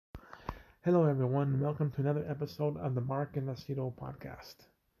Hello, everyone. Welcome to another episode of the Mark and Aceto podcast.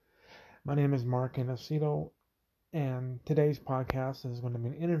 My name is Mark and Aceto, and today's podcast is going to be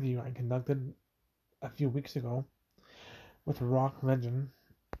an interview I conducted a few weeks ago with rock legend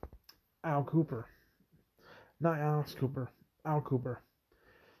Al Kooper. Not Alice Cooper, Al Kooper.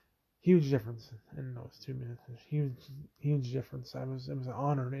 Huge difference in those 2 minutes. Huge difference. It was an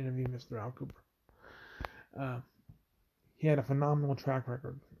honor to interview Mr. Al Kooper. He had a phenomenal track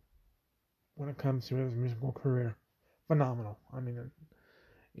record when it comes to his musical career. Phenomenal.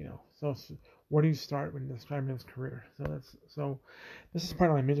 So where do you start when describing his career? So this is part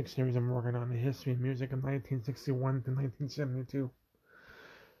of my music series I'm working on, the history of music in 1961 to 1972.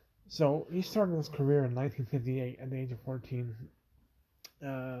 So he started his career in 1958 at the age of 14.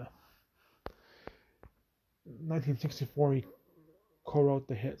 1964 he co-wrote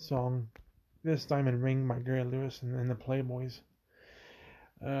the hit song "This Diamond Ring" by Gary Lewis and the Playboys.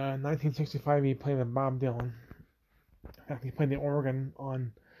 1965 he played with Bob Dylan. In fact, he played the organ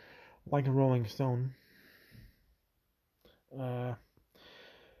on "Like a Rolling Stone."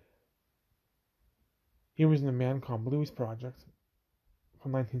 He was in a band called Blues Project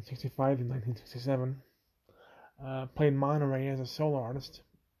from 1965 to 1967. Played Monterey as a solo artist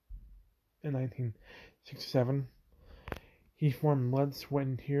in 1967. He formed Blood, Sweat,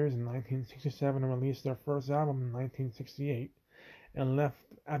 and Tears in 1967 and released their first album in 1968 and left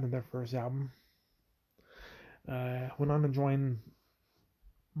after their first album. Went on to join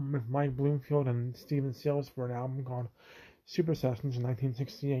with Mike Bloomfield and Stephen Stills for an album called Super Sessions in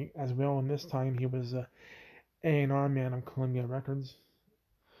 1968 as well, and this time he was A&R man of Columbia Records.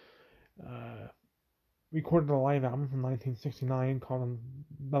 Recorded a live album from 1969 called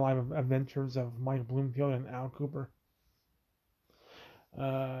The Live Adventures of Mike Bloomfield and Al Kooper.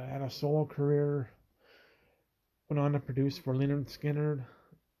 Had a solo career, went on to produce for Lynyrd Skynyrd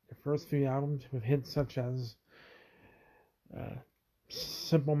the first few albums with hits such as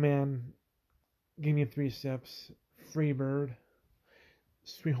Simple Man, Give Me 3 Steps, Free Bird,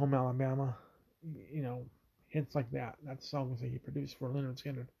 Sweet Home Alabama, hits like that. That's songs that he produced for Lynyrd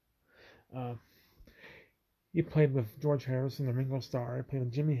Skynyrd. He played with George Harrison and Ringo Starr. He played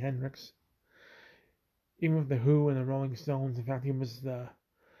with Jimi Hendrix, even with the Who and the Rolling Stones. In fact, he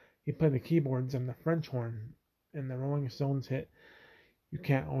played the keyboards and the French horn in the Rolling Stones hit "You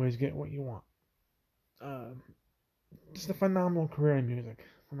Can't Always Get What You Want." Just a phenomenal career in music.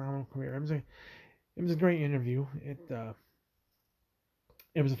 Phenomenal career. It was a great interview. It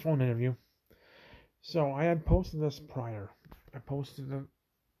was a phone interview. So I had posted this prior. I posted it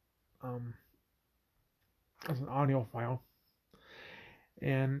as an audio file,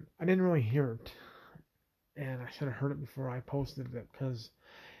 and I didn't really hear it, and I should have heard it before I posted it, because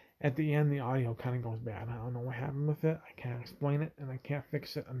at the end the audio kind of goes bad. I don't know what happened with it. I can't explain it, and I can't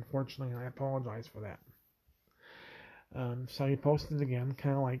fix it, unfortunately, and I apologize for that. So he posted it again,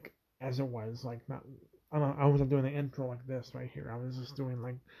 kind of like as it was, like not. I wasn't doing the intro like this right here. I was just doing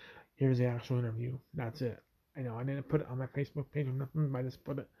like, here's the actual interview. That's it. I didn't put it on my Facebook page or nothing. I just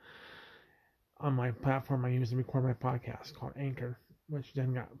put it on my platform I use to record my podcast called Anchor, which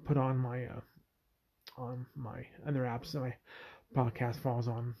then got put on my other apps that my podcast falls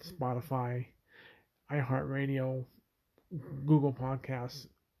on: Spotify, iHeartRadio, Google Podcasts,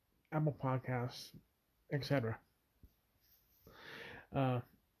 Apple Podcasts, etc.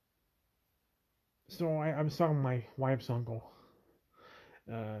 So I was talking to my wife's uncle.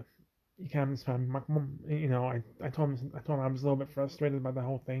 He kind of, I told him I was a little bit frustrated by the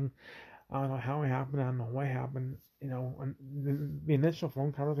whole thing. I don't know how it happened. I don't know what happened. And the initial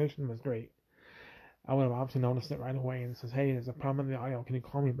phone conversation was great. I would have obviously noticed it right away and says, "Hey, there's a problem with the audio. Can you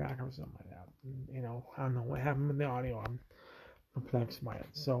call me back?" or something like that. I don't know what happened with the audio. I'm perplexed by it.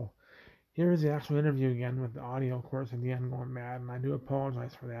 So here is the actual interview again with the audio, of course, at the end going bad, and I do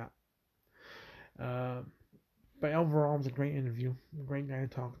apologize for that. But overall, it was a great interview. A great guy to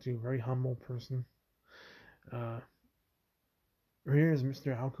talk to. Very humble person. Here is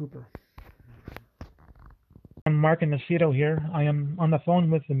Mr. Al Kooper. I'm Mark Aceto here. I am on the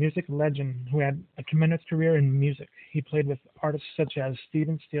phone with the music legend who had a tremendous career in music. He played with artists such as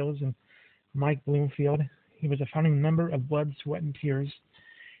Stephen Stills and Mike Bloomfield. He was a founding member of Blood, Sweat, and Tears.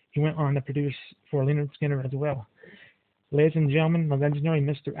 He went on to produce for Lynyrd Skynyrd as well. Ladies and gentlemen, the legendary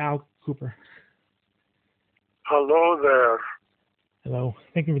Mr. Al Kooper. Hello there. Hello.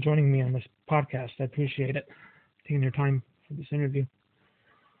 Thank you for joining me on this podcast. I appreciate it. Taking your time for this interview.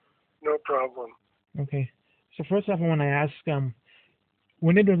 No problem. Okay. So first off, I want to ask,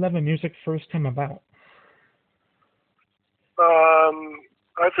 when did your love of music first come about?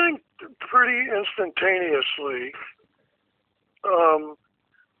 I think pretty instantaneously.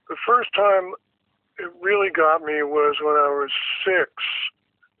 The first time it really got me was when I was 6.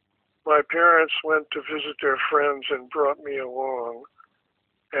 My parents went to visit their friends and brought me along,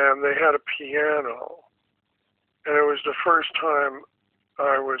 and they had a piano. And it was the first time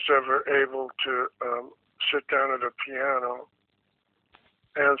I was ever able to sit down at a piano.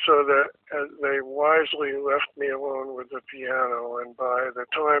 And so they wisely left me alone with the piano, and by the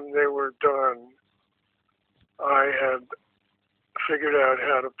time they were done, I had figured out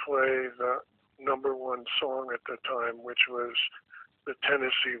how to play the number one song at the time, which was the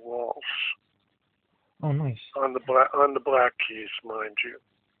Tennessee Waltz. Oh, nice. On the black keys, mind you.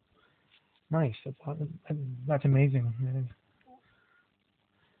 Nice. That's amazing.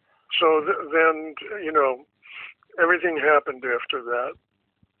 So then, everything happened after that.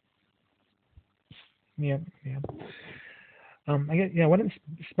 Yeah. What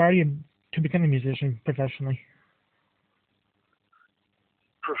inspired you to become a musician professionally?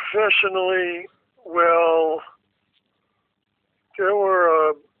 Professionally, well, there were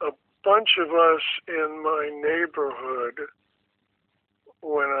a bunch of us in my neighborhood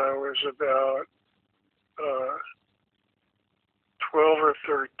when I was about 12 or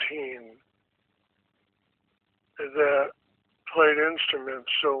 13 that played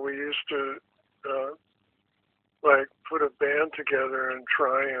instruments. So we used to put a band together and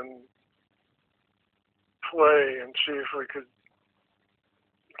try and play and see if we could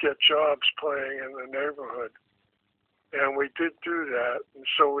get jobs playing in the neighborhood. And we did do that. And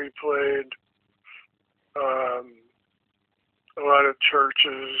so we played a lot of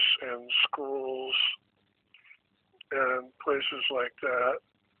churches and schools and places like that.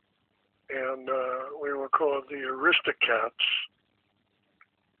 And we were called the Aristocats.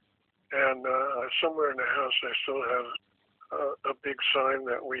 And somewhere in the house, I still have a big sign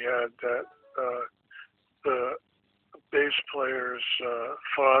that we had that the bass player's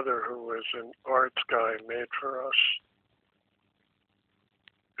father, who was an arts guy, made for us.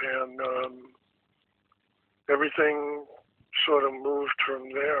 And everything sort of moved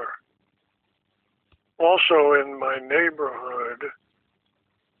from there. Also in my neighborhood,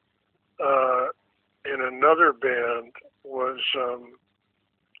 in another band, was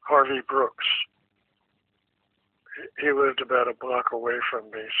Harvey Brooks. He lived about a block away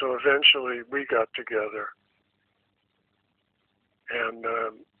from me. So eventually we got together. And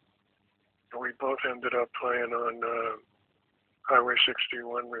we both ended up playing on Highway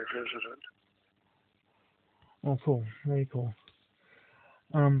 61 Revisited. Oh, cool. Very cool.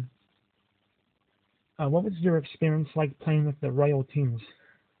 What was your experience like playing with the Royal Teens?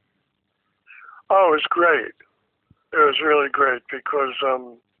 Oh, it was great. It was really great because,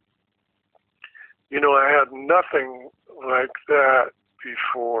 I had nothing like that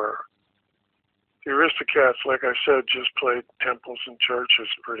before. The Aristocats, like I said, just played temples and churches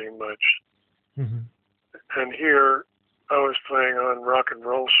pretty much. Mm-hmm. And here I was playing on rock and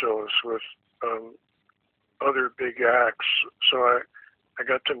roll shows with other big acts. So I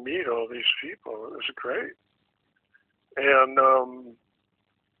got to meet all these people. It was great. And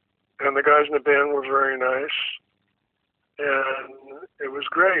the guys in the band were very nice. And it was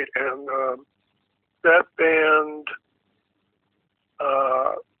great. And that band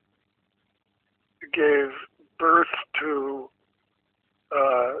gave birth to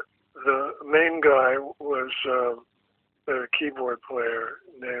the main guy was a keyboard player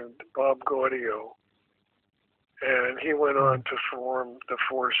named Bob Gaudio, and he went on to form the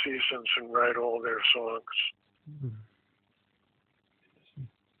Four Seasons and write all their songs. Mm-hmm.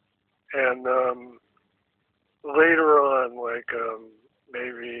 And later on,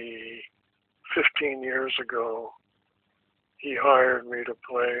 maybe 15 years ago, he hired me to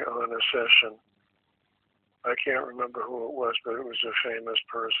play on a session. I can't remember who it was, but it was a famous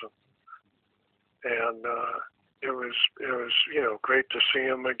person. And it was great to see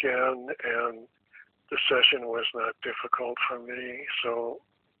him again, and the session was not difficult for me, so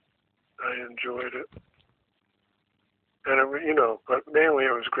I enjoyed it. And but mainly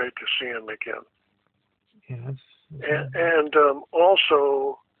it was great to see him again. Yeah, and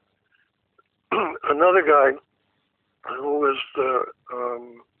also another guy who was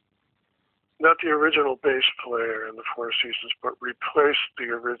not the original bass player in the Four Seasons, but replaced the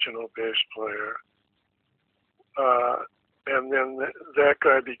original bass player. And then that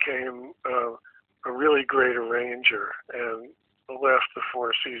guy became a really great arranger and left the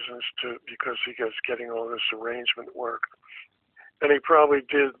Four Seasons because he was getting all this arrangement work. And he probably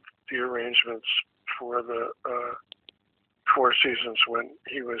did the arrangements for the Four Seasons when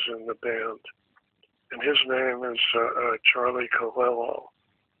he was in the band. And his name is Charlie Colello.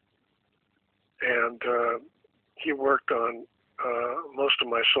 And he worked on most of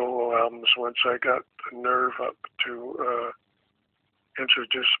my solo albums once I got the nerve up to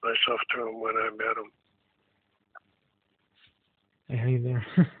introduce myself to him when I met him. I hear you there.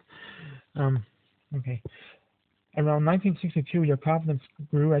 Okay. Around 1962, your confidence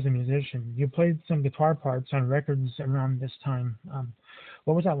grew as a musician. You played some guitar parts on records around this time.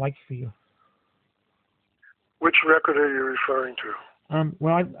 What was that like for you? Which record are you referring to?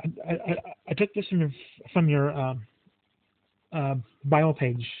 Well, I took this from your bio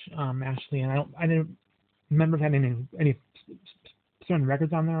page, actually, and I didn't remember having any certain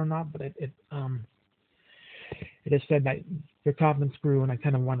records on there or not, but it has said that your confidence grew, and I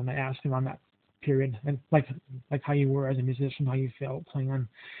kind of wanted to ask around that period, and like how you were as a musician, how you felt playing on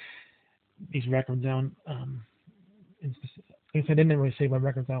these records. And I guess I didn't really say what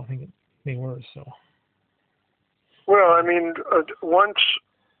records I don't think they were. So. Well, I mean, once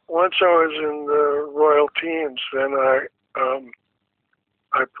I was in the Royal Teens, then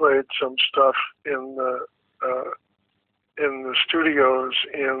I played some stuff in the studios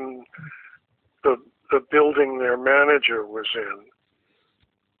in the building their manager was in.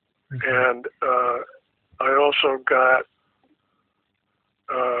 And I also got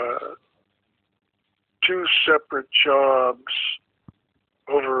two separate jobs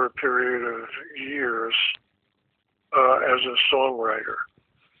over a period of years as a songwriter.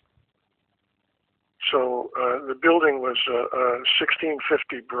 So the building was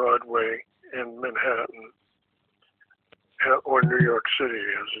 1650 Broadway in Manhattan, or New York City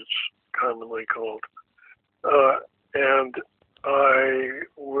as it's commonly called. And I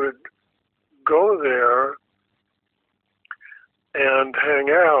would go there and hang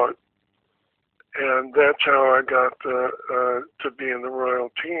out, and that's how I got to be in the Royal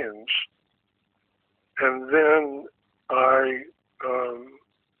Teens. And then I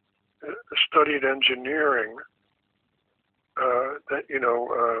studied engineering,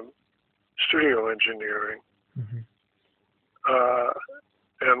 studio engineering,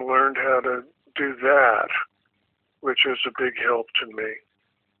 and learned how to do that, which was a big help to me.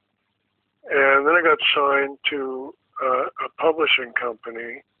 And then I got signed to a publishing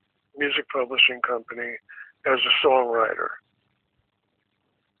company, music publishing company, as a songwriter.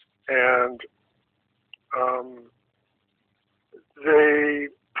 And they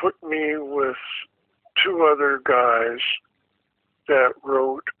put me with two other guys that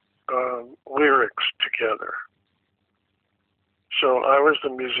wrote lyrics together. So I was the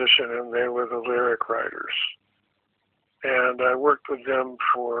musician and they were the lyric writers. And I worked with them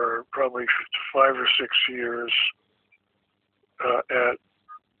for probably 5 or 6 years at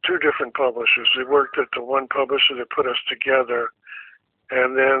two different publishers. We worked at the one publisher that put us together,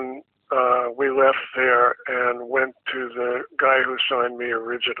 and then we left there and went to the guy who signed me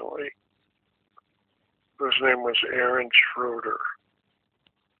originally, whose name was Aaron Schroeder.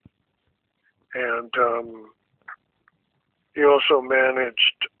 And he also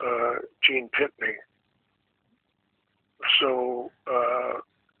managed Gene Pitney. So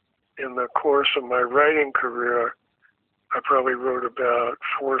in the course of my writing career, I probably wrote about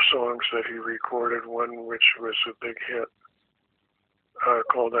 4 songs that he recorded, one which was a big hit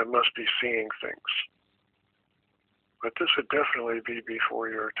called I Must Be Seeing Things. But this would definitely be before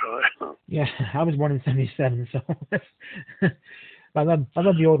your time. Yeah, I was born in '77, so I love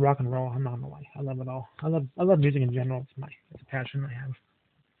the old rock and roll. I'm not gonna lie, I love it all. I love music in general. It's a passion I have.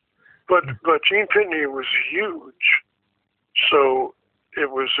 But Gene Pitney was huge, so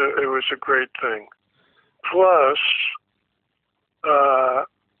it was a great thing. Plus, I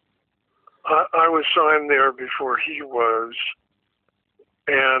was signed there before he was,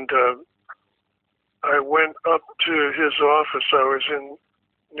 and I went up to his office. I was in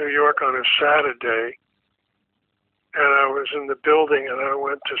New York on a Saturday, and I was in the building, and I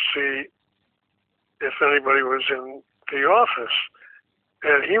went to see if anybody was in the office.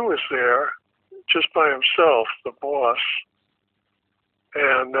 And he was there just by himself, the boss.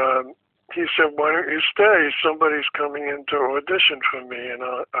 And he said, "Why don't you stay? Somebody's coming in to audition for me, and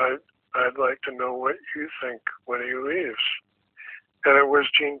I'd like to know what you think when he leaves." And it was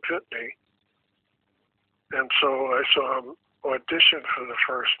Gene Pitney. And so I saw him audition for the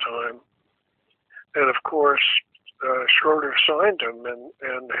first time. And of course, Schroeder signed him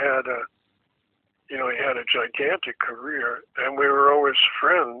and had he had a gigantic career. And we were always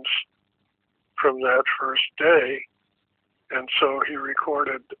friends from that first day. And so he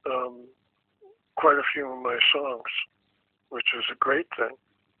recorded quite a few of my songs, which was a great thing.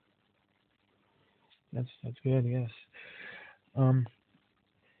 That's good, yes.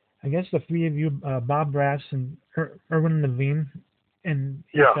 I guess the three of you, Bob Brass and Erwin Levine and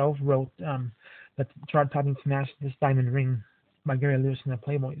yourself, wrote the chart-topping smash "This Diamond Ring." by Gary Lewis and the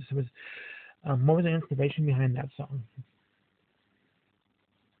Playboys. It was what was the inspiration behind that song?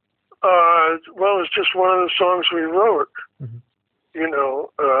 Well, it's just one of the songs we wrote. Mm-hmm. You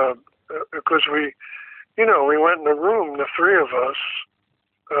know, because we went in a room, the three of us,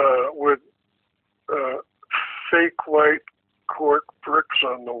 with fake white cork bricks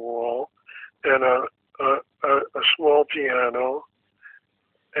on the wall, and a small piano,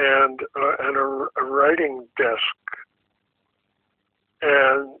 and a writing desk,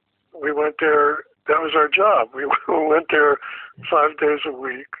 and we went there. That was our job. We went there 5 days a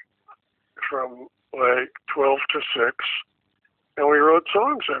week, from like 12 to 6, and we wrote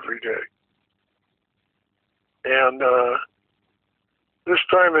songs every day. And This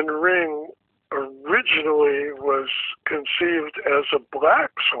Time in Ring originally was conceived as a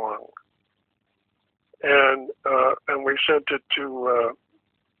black song, and we sent it to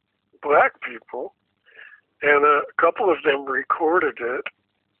black people, and a couple of them recorded it,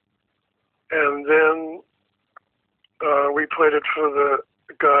 and then we played it for the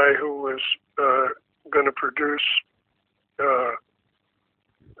guy who was going to produce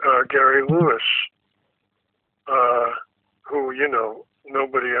Gary Lewis, who,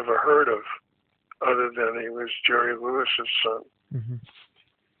 nobody ever heard of, other than he was Jerry Lewis's son. Mm-hmm.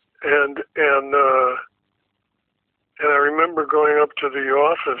 And I remember going up to the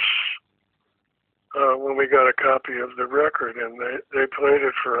office when we got a copy of the record, and they played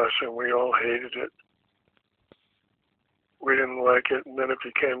it for us, and we all hated it. We didn't like it, and then it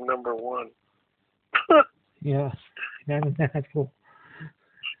became number one. Yeah, that's cool.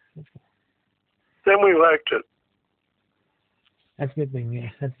 Then we liked it. That's a good thing. Yeah,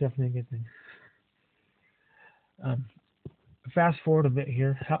 that's definitely a good thing. Fast forward a bit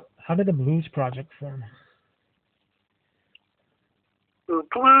here. How did the Blues Project form? The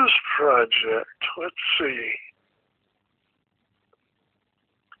Blues Project. Let's see.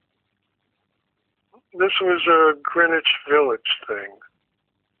 This was a Greenwich Village thing,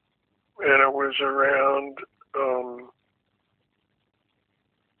 and it was around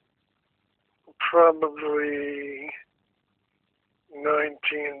probably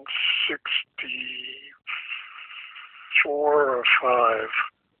 1964 or 5,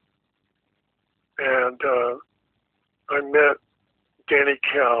 and I met Danny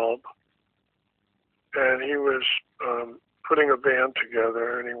Kalb, and he was putting a band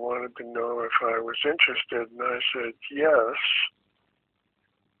together, and he wanted to know if I was interested, and I said yes.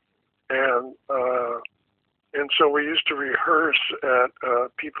 And so we used to rehearse at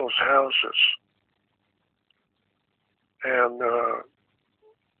people's houses, and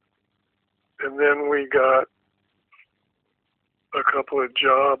then we got a couple of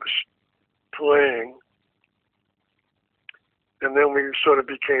jobs playing, and then we sort of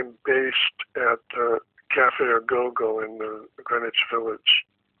became based at Cafe Au Go-Go in the Greenwich Village.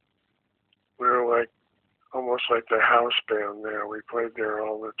 We were like almost like the house band there. We played there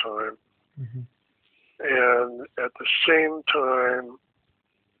all the time. Mm-hmm. And at the same time,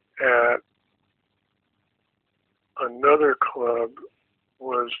 at another club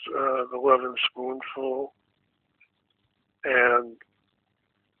was the Love and Spoonful, and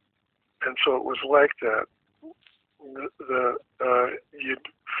so it was like that. You'd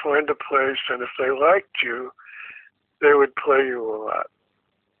find a place, and if they liked you, they would play you a lot.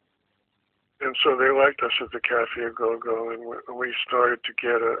 And so they liked us at the Cafe Au Go-Go, and we started to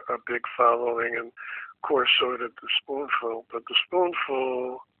get a big following, and of course so did the Spoonful. But the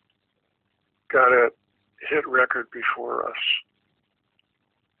Spoonful got a hit record before us,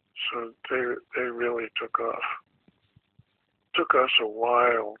 so they really took off. Took us a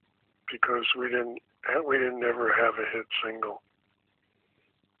while because we didn't ever have a hit single.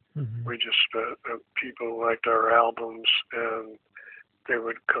 Mm-hmm. We just people liked our albums, and they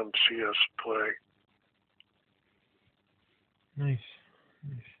would come see us play. Nice.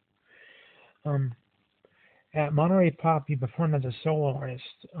 At Monterey Pop, you performed as a solo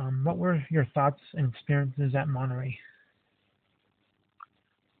artist. What were your thoughts and experiences at Monterey?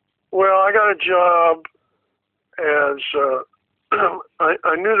 Well, I got a job as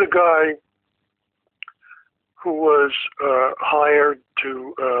I knew the guy who was hired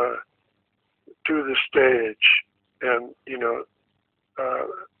to do the stage, and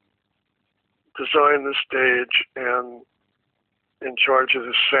design the stage, and in charge of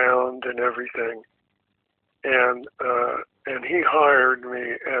the sound and everything. And he hired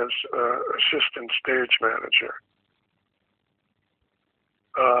me as assistant stage manager.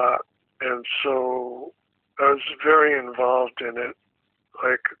 And so I was very involved in it,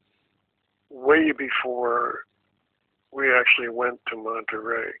 like way before we actually went to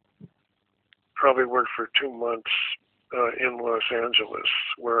Monterey. Probably worked for 2 months in Los Angeles,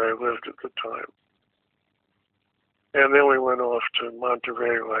 where I lived at the time. And then we went off to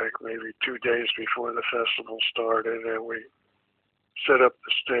Monterey like maybe 2 days before the festival started, and we set up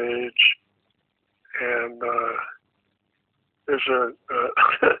the stage. And there's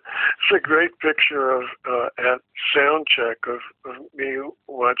it's a great picture of at sound check of me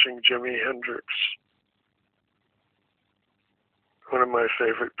watching Jimi Hendrix. One of my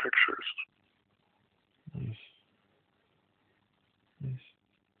favorite pictures. Nice.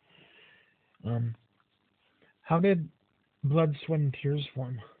 How did Blood, Sweat, and Tears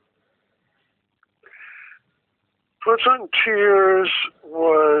form? Blood, Sweat, and Tears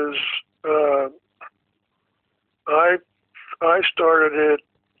was I started it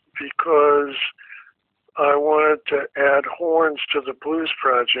because I wanted to add horns to the Blues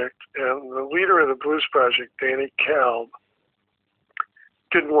Project, and the leader of the Blues Project, Danny Kalb,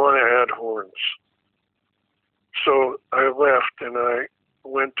 didn't want to add horns. So I left and I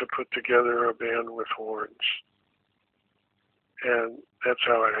went to put together a band with horns. And that's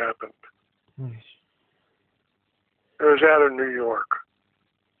how it happened. Nice. It was out of New York.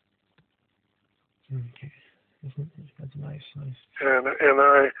 Okay. That's nice.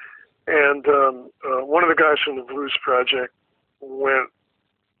 And one of the guys from the Blues Project went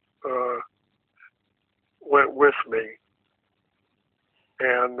with me,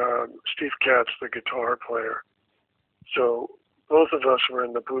 and Steve Katz, the guitar player. So both of us were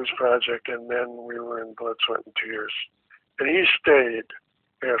in the Blues Project, and then we were in Blood, Sweat, and Tears. And he stayed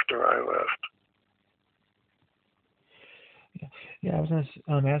after I left. Yeah, I was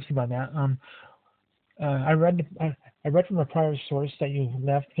going to ask you about that. I read from a prior source that you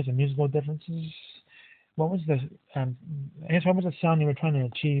left because of musical differences. What was the what was the sound you were trying to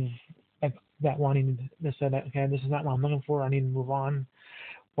achieve, like that wanting to say that, okay, this is not what I'm looking for, I need to move on?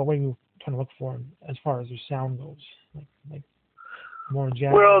 What were you trying to look for as far as your sound goes, like more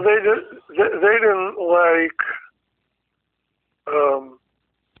jazz? Well, they didn't like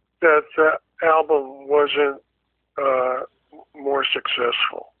that the album wasn't more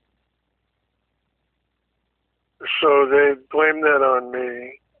successful. So they blamed that on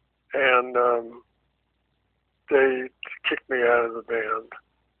me, and they kicked me out of the band.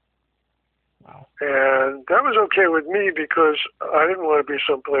 Wow. And that was okay with me because I didn't want to be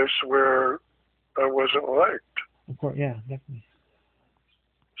someplace where I wasn't liked. Of course, yeah, definitely.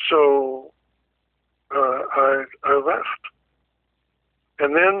 So I left.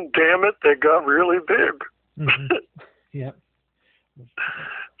 And then, damn it, they got really big. Mm-hmm. Yep.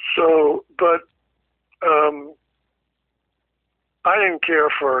 So, but I didn't care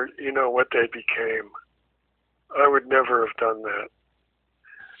for, what they became. I would never have done that.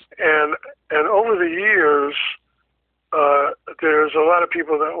 And over the years, there's a lot of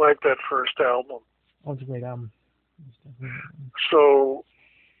people that like that first album. Oh, it's a great album. So,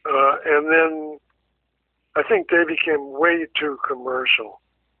 and then I think they became way too commercial.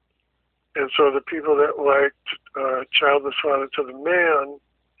 And so the people that liked Childless Father to the Man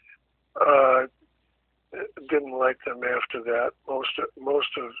didn't like them after that. Most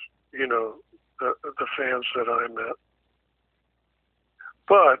of the fans that I met.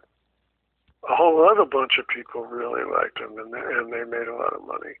 But a whole other bunch of people really liked them, and they made a lot of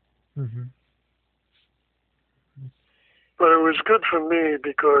money. Mm-hmm. But it was good for me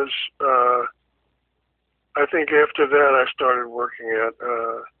because I think after that I started working at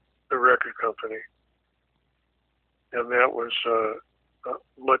the record company, and that was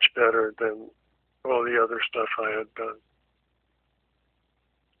much better than all the other stuff I had done.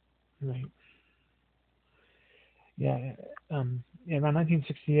 Right. Yeah. Around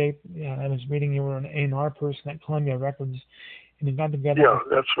 1968, I was reading you were an A&R person at Columbia Records, and you got together. Yeah,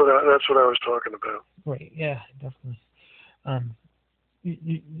 that's what I was talking about. Right. Yeah, definitely.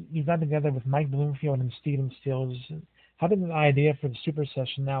 You got together with Mike Bloomfield and Stephen Stills. How did the idea for the Super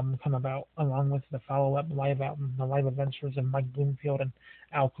Session album come about, along with the follow-up live album, The Live Adventures of Mike Bloomfield and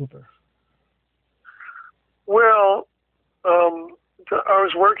Al Kooper? Well, I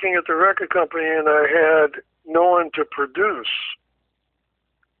was working at the record company, and I had no one to produce.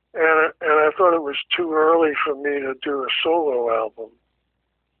 And I thought it was too early for me to do a solo album.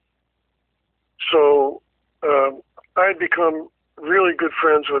 So I had become really good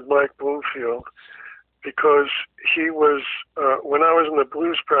friends with Mike Bloomfield because he was, when I was in the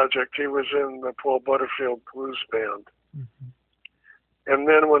Blues Project, he was in the Paul Butterfield Blues Band. Mm-hmm. And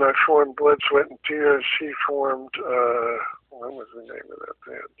then when I formed Blood, Sweat, and Tears, he formed, what was the name of that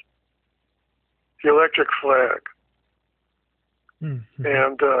band? The Electric Flag. Mm-hmm.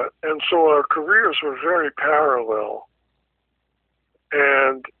 And so our careers were very parallel.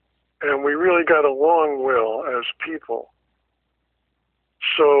 And and we really got along well as people.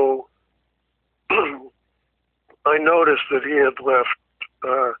 So I noticed that he had left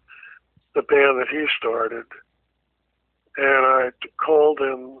the band that he started, and I called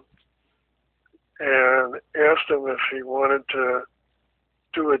him and asked him if he wanted to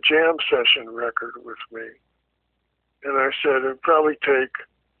do a jam session record with me. And I said it'd probably take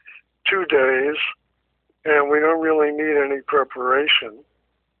 2 days, and we don't really need any preparation.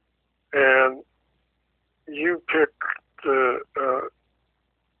 And you pick the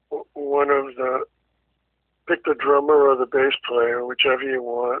pick the drummer or the bass player, whichever you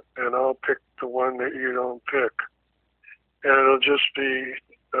want, and I'll pick the one that you don't pick. And it'll just be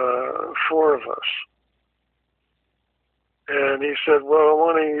 4 of us. And he said, well, I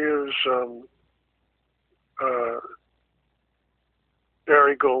want to use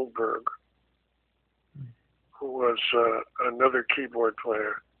Barry Goldberg, who was another keyboard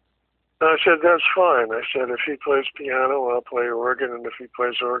player. And I said, that's fine. I said, if he plays piano, I'll play organ, and if he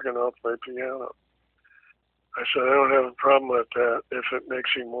plays organ, I'll play piano. I said, I don't have a problem with that if it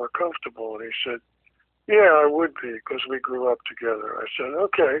makes you more comfortable. And he said, yeah, I would be, because we grew up together. I said,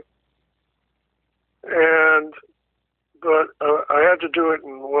 okay. But I had to do it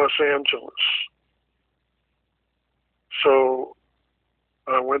in Los Angeles. So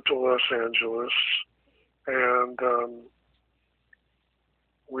I went to Los Angeles, and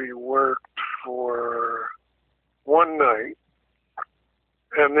we worked for one night.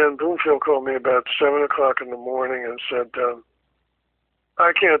 And then Bloomfield called me about 7 o'clock in the morning and said,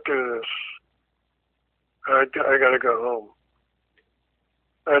 I can't do this. I got to go home.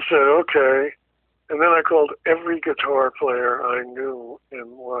 I said, okay. And then I called every guitar player I knew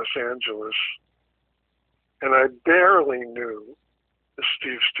in Los Angeles. And I barely knew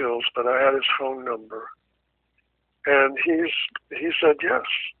Steve Stills, but I had his phone number. And he said yes.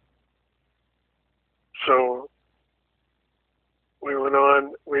 So we went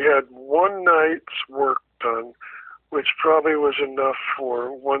on. We had one night's work done, which probably was enough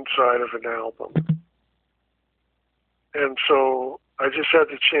for one side of an album. And so I just had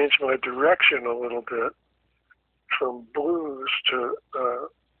to change my direction a little bit from blues to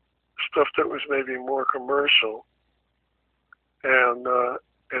stuff that was maybe more commercial. And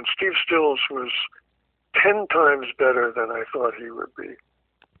Steve Stills was 10 times better than I thought he would be.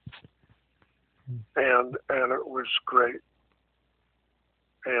 And it was great.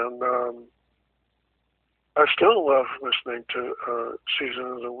 And I still love listening to Season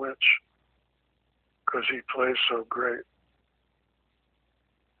of the Witch because he plays so great.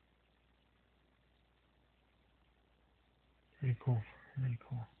 Very cool. Very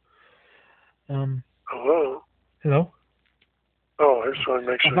cool. Hello? Hello? Oh, I just want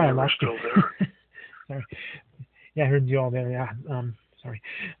to make sure you were still there. Sorry. Yeah, I heard you all there. Yeah. Sorry.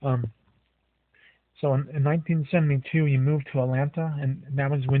 So in 1972, you moved to Atlanta, and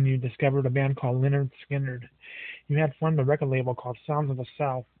that was when you discovered a band called Lynyrd Skynyrd. You had formed a record label called Sounds of the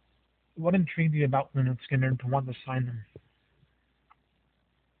South. What intrigued you about Lynyrd Skynyrd to want to sign them?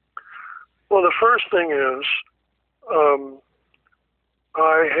 Well, the first thing is,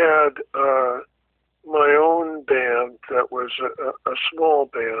 I had my own band that was a small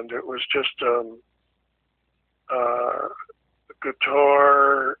band. It was just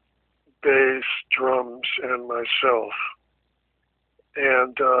guitar, bass, drums, and myself.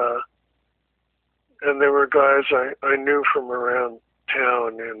 And there were guys I knew from around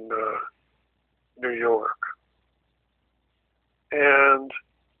town in New York. And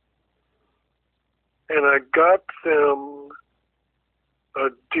I got them a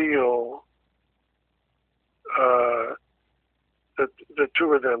deal, the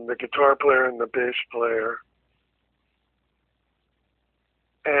two of them, the guitar player and the bass player.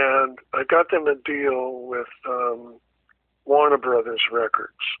 And I got them a deal with Warner Brothers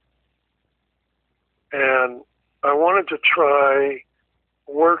Records. And I wanted to try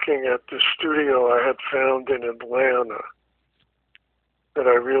working at the studio I had found in Atlanta that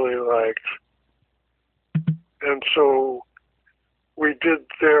I really liked. And so we did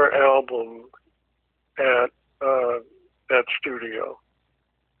their album at that studio.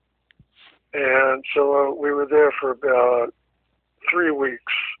 And so we were there for about 3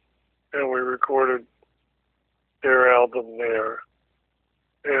 weeks, and we recorded their album there.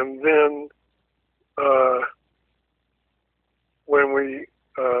 And then when we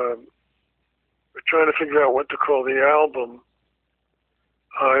were trying to figure out what to call the album,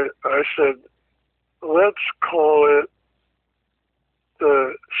 I said, let's call it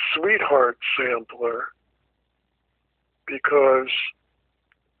the Sweetheart Sampler, because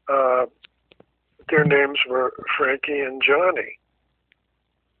their names were Frankie and Johnny.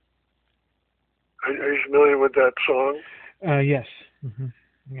 Are you familiar with that song? Yes. Mm-hmm.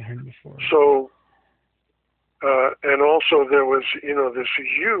 I heard it before. So, and also there was, this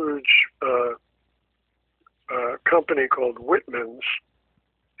huge company called Whitman's,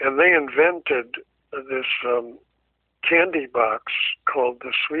 and they invented this candy box called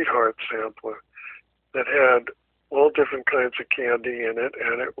the Sweetheart Sampler that had all different kinds of candy in it,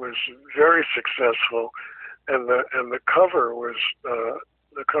 and it was very successful. And the cover was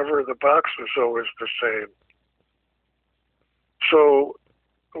the cover of the box was always the same. So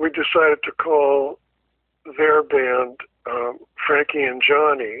we decided to call their band Frankie and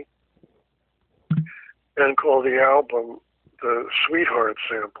Johnny, and call the album the Sweetheart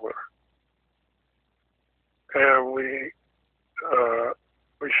Sampler. And we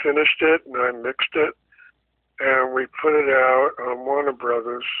finished it, and I mixed it, and we put it out on Warner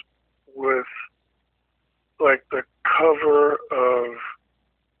Brothers with like the cover of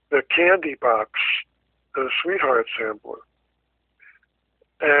the candy box, the Sweetheart Sampler.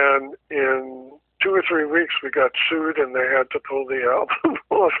 And in 2 or 3 weeks, we got sued, and they had to pull the album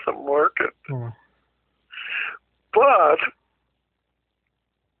off the market. Oh. But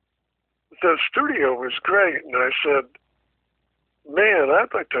the studio was great, and I said, man,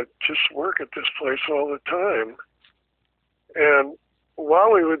 I'd like to just work at this place all the time. And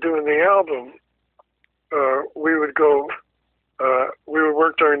while we were doing the album, we would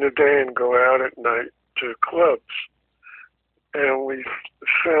work during the day and go out at night to clubs. And we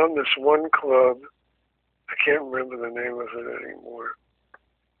found this one club, I can't remember the name of it anymore.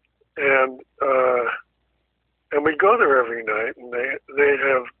 And we'd go there every night, and they'd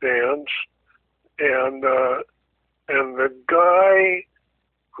have bands, and the guy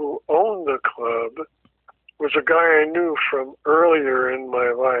who owned the club was a guy I knew from earlier in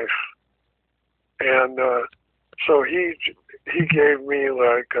my life, and so he gave me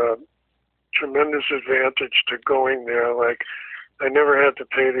like a tremendous advantage to going there. Like, I never had to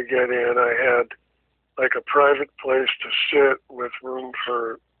pay to get in. I had like a private place to sit with room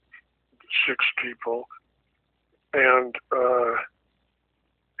for 6 people, and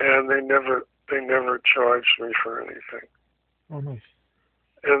they never charged me for anything. Oh, nice.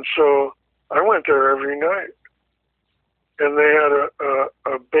 And so I went there every night, and they had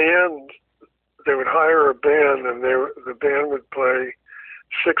a band. They would hire a band, and the band would play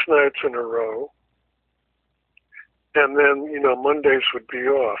 6 nights in a row, and then Mondays would be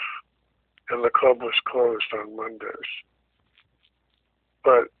off, and the club was closed on Mondays.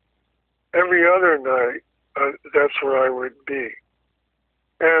 But every other night, that's where I would be.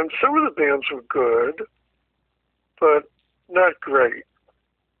 And some of the bands were good, but not great.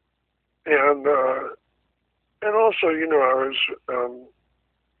 And also, I was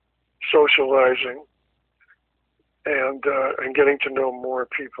socializing and getting to know more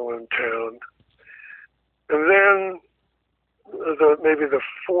people in town. And then maybe the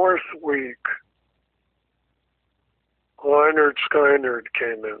 4th week, Lynyrd Skynyrd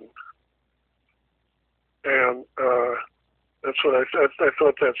came in. And that's what I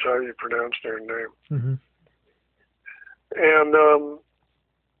thought that's how you pronounce their name. Mm-hmm.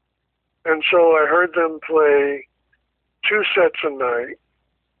 And so I heard them play 2 sets a night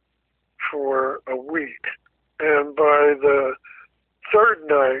for a week. And by the 3rd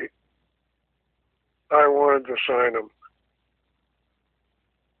night, I wanted to sign them.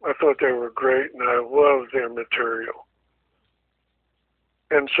 I thought they were great, and I loved their material.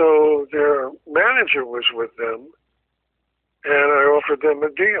 And so their manager was with them, and I offered them a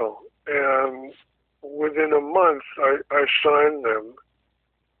deal. And within a month, I signed them.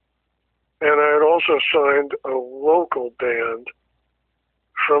 And I had also signed a local band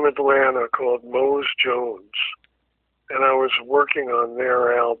from Atlanta called Mose Jones. And I was working on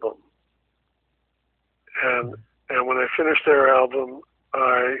their album. And when I finished their album,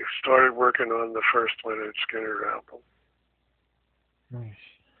 I started working on the first Lynyrd Skynyrd album. Nice.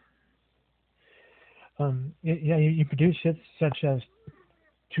 Yeah, you produce hits such as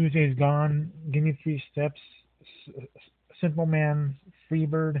Tuesday's Gone, Give Me 3 Steps, Simple Man,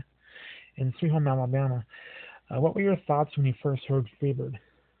 Freebird, and Sweet Home Alabama. What were your thoughts when you first heard Freebird?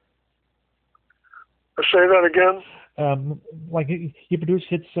 Say that again? Like you produce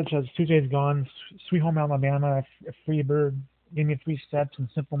hits such as Tuesday's Gone, Sweet Home Alabama, Freebird, Give Me 3 Steps, and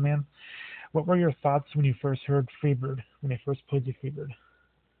Simple Man. What were your thoughts when you first heard Freebird, when they first played you Freebird?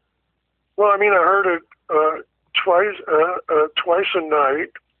 Well, I mean, I heard it twice a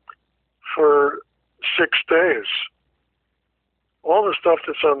night for 6 days. All the stuff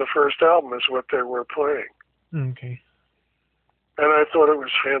that's on the first album is what they were playing. Okay. And I thought it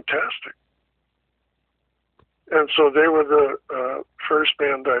was fantastic. And so they were the first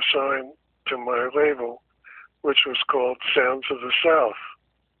band I signed to my label, which was called Sounds of the South.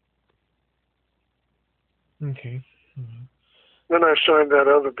 Okay. Mm-hmm. Then I signed that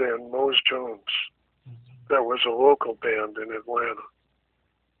other band, Mose Jones. That was a local band in Atlanta.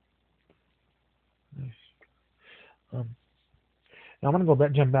 Nice. Now I'm going to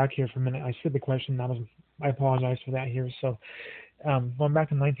jump back here for a minute. I skipped the question. I apologize for that here. So going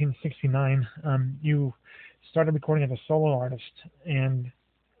back in 1969, you started recording as a solo artist, and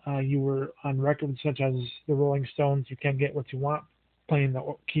you were on records such as the Rolling Stones, You Can't Get What You Want, playing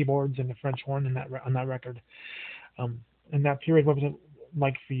the keyboards and the French horn on that record. In that period, what was it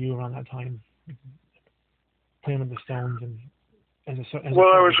like for you around that time, playing with the Stones? And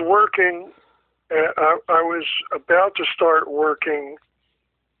well, I was working. I was about to start working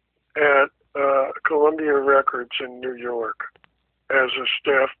at Columbia Records in New York as a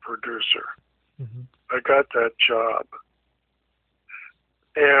staff producer. Mm-hmm. I got that job,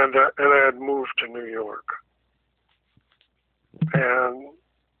 and I had moved to New York, and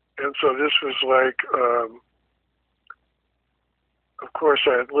so this was like, of course,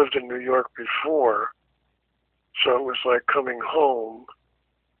 I had lived in New York before, so it was like coming home.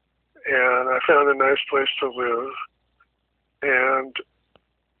 And I found a nice place to live, and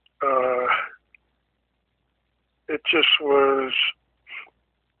it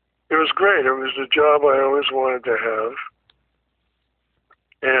was great. It was the job I always wanted to have.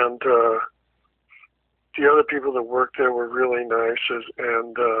 And the other people that worked there were really nice.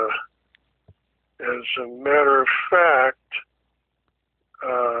 And as a matter of fact,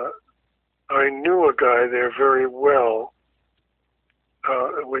 I knew a guy there very well,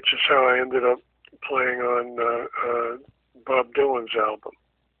 which is how I ended up playing on Bob Dylan's album,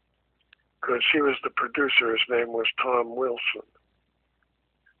 because he was the producer. His name was Tom Wilson.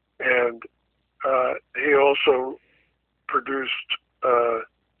 And he also produced the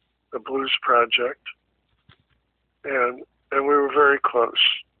Blues Project, and we were very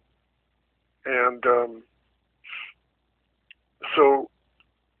close. And so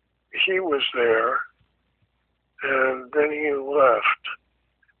he was there, and then he left.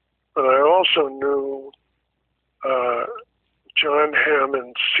 But I also knew John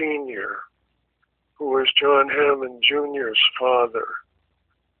Hammond Sr., who was John Hammond Jr.'s father.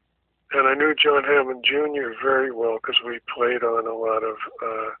 And I knew John Hammond Jr. very well because we played on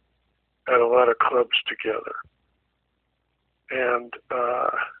at a lot of clubs together. And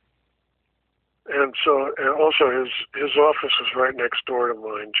also his office was right next door to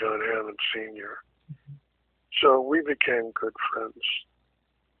mine, John Hammond Sr. So we became good friends,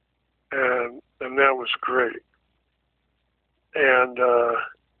 and that was great. And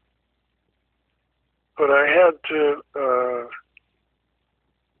but I had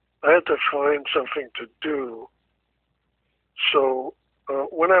to find something to do. So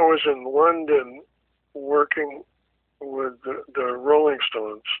when I was in London working with the Rolling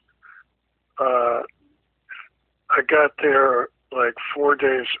Stones, I got there like 4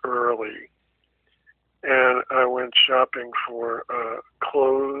 days early, and I went shopping for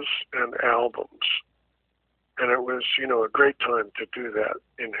clothes and albums. And it was, a great time to do that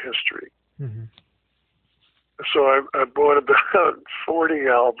in history. Mm-hmm. So I bought about 40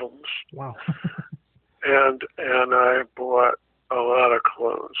 albums. Wow. and I bought a lot of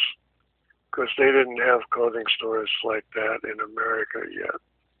clothes, because they didn't have clothing stores like that in America yet.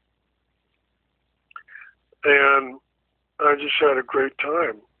 And I just had a great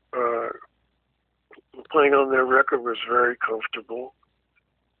time. Playing on their record was very comfortable.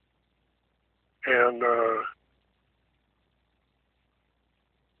 And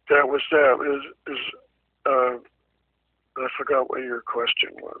that was that. I forgot what your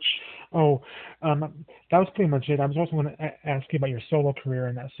question was. Oh, that was pretty much it. I was also going to ask you about your solo career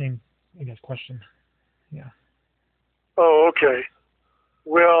in that same, question. Yeah. Oh, okay.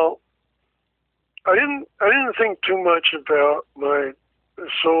 Well, I didn't think too much about my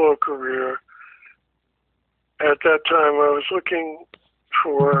solo career at that time. I was looking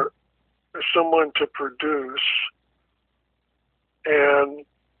for someone to produce, and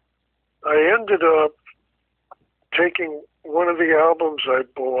I ended up taking one of the albums I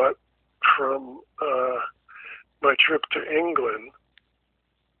bought from my trip to England,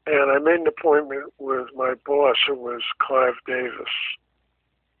 and I made an appointment with my boss, who was Clive Davis.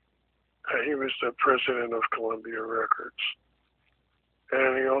 He was the president of Columbia Records,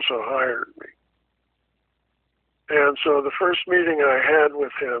 and he also hired me. And so the first meeting I had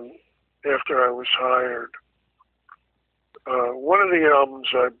with him after I was hired, one of the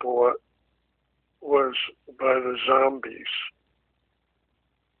albums I bought was by the Zombies,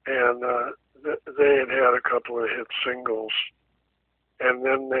 and they had a couple of hit singles, and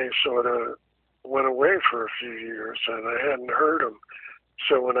then they sort of went away for a few years, and I hadn't heard them.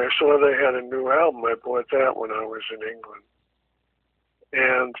 So when I saw they had a new album, I bought that when I was in England,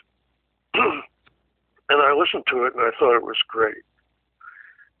 and and I listened to it, and I thought it was great.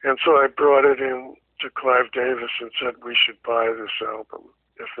 And so I brought it in to Clive Davis and said we should buy this album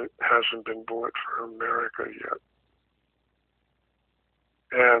if it hasn't been bought for America yet.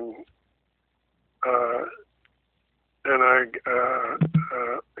 And I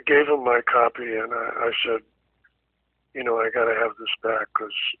gave him my copy, and I said, you know, I got to have this back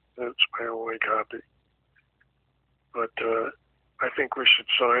because it's my only copy. But I think we should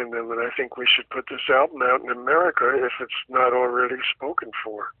sign them, and I think we should put this album out in America if it's not already spoken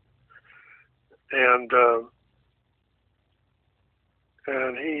for. And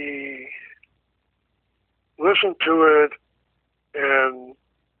he listened to it, and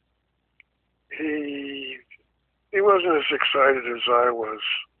he wasn't as excited as I was.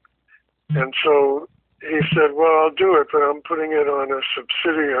 And so he said, well, I'll do it, but I'm putting it on a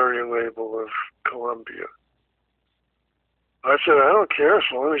subsidiary label of Columbia. I said, I don't care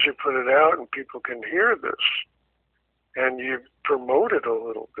as long as you put it out and people can hear this and you promote it a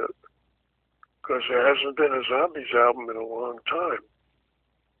little bit, because there hasn't been a Zombies album in a long time.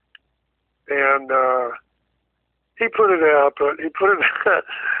 And he put it out, but he put it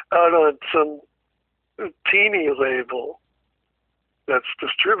out on some teeny label that's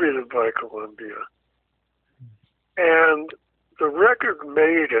distributed by Columbia. And the record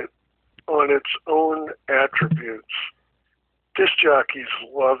made it on its own attributes. Disc jockeys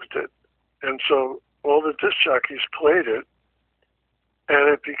loved it. And so all the disc jockeys played it, and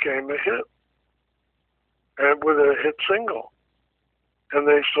it became a hit. And with a hit single. And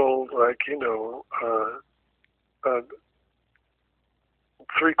they sold, like, you know,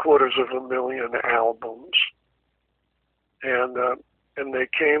 750,000 albums. And they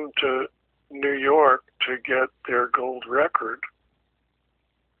came to New York to get their gold record.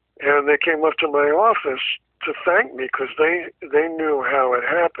 And they came up to my office to thank me because they knew how it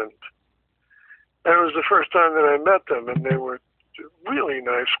happened. And it was the first time that I met them, and they were really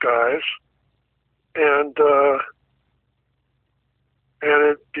nice guys. And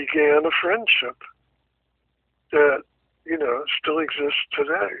it began a friendship that, you know, still exists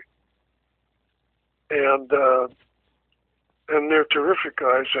today. And they're terrific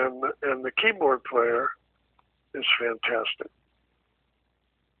guys, and the keyboard player is fantastic.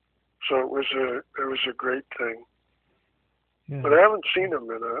 So it was a great thing. Yeah. But I haven't seen him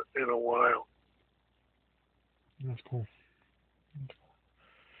in a while. That's cool.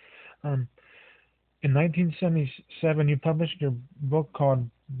 In 1977, you published your book called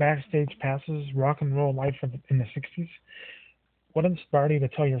Backstage Passes: Rock and Roll Life in the 60s. What inspired you to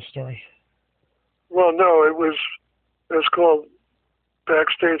tell your story? Well, no, it was called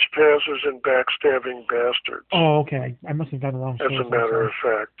Backstage Passes and Backstabbing Bastards. Oh, okay. I must have got the wrong story. As a matter of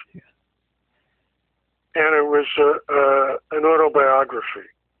fact. Yeah. And it was an autobiography.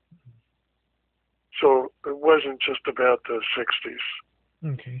 So it wasn't just about the 60s.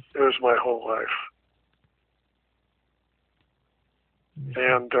 Okay. It was my whole life.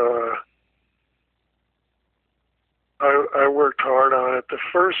 And I worked hard on it. The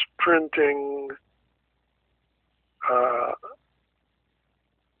first printing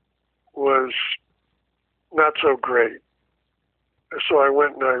was not so great. So I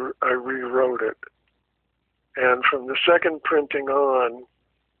went and I rewrote it. And from the second printing on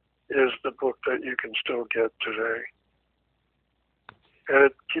is the book that you can still get today. And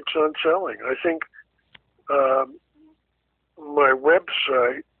it keeps on selling. I think my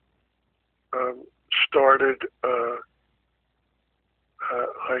website started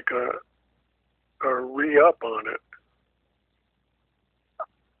like a re-up on it.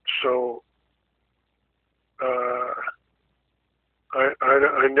 So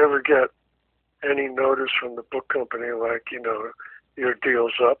I never get any notice from the book company like, you know, your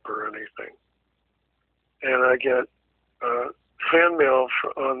deal's up or anything. And I get fan mail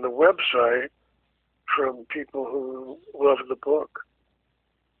on the website from people who love the book.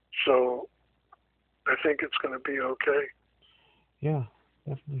 So I think it's going to be okay. Yeah,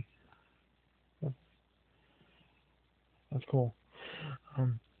 definitely. That's cool.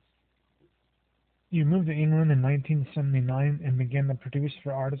 You moved to England in 1979 and began to produce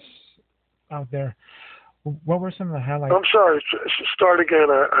for artists out there. What were some of the highlights? I'm sorry. Start again.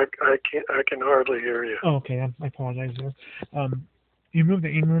 I can hardly hear you. Oh, okay. I apologize there. You moved to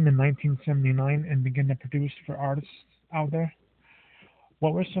England in 1979 and began to produce for artists out there.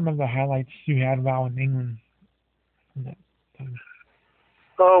 What were some of the highlights you had while in England from that time?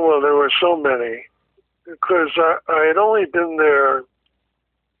 Oh, well, there were so many. Because I had only been there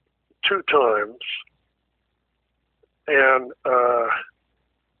 2 times, and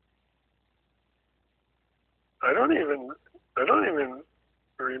I don't even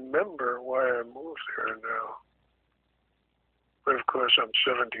remember why I moved here now. But of course, I'm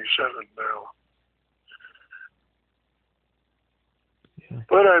 77 now. Yeah.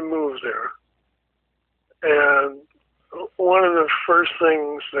 But I moved there, and one of the first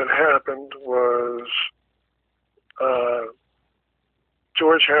things that happened was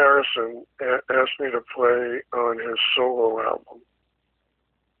George Harrison asked me to play on his solo album.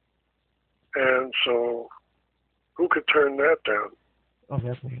 And so who could turn that down? Oh,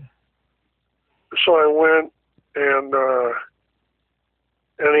 definitely. So I went, and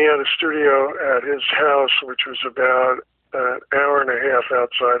he had a studio at his house, which was about an hour and a half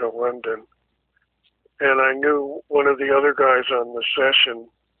outside of London. And I knew one of the other guys on the session,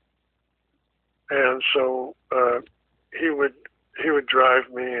 and so he would drive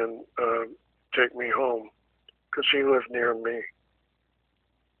me and take me home because he lived near me.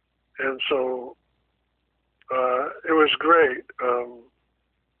 And so it was great.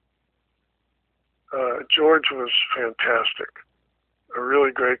 George was fantastic, a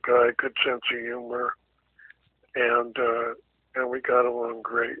really great guy, good sense of humor, and we got along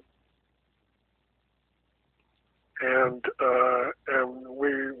great. And we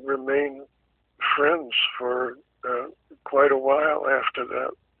remained friends for quite a while after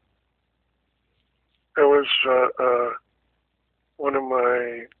that. It was one of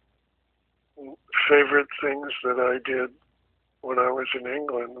my favorite things that I did when I was in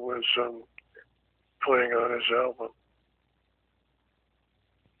England was playing on his album.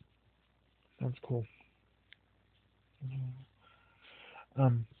 Sounds cool.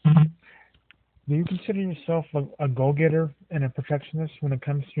 Do you consider yourself a go-getter and a perfectionist when it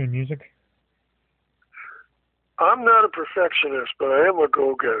comes to your music? I'm not a perfectionist, but I am a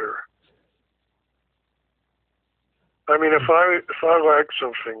go-getter. I mean, if I like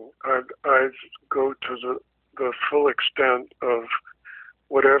something, I'd go to the full extent of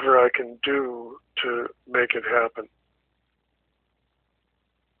whatever I can do to make it happen.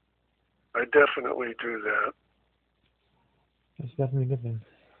 I definitely do that. That's definitely a good thing.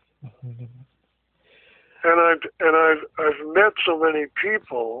 Definitely a good thing. And I've met so many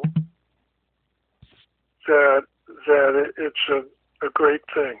people that it's a great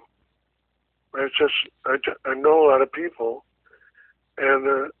thing. It's just I know a lot of people,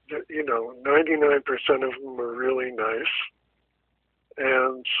 and 99% of them are really nice,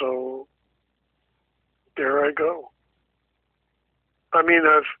 and so there I go. I mean,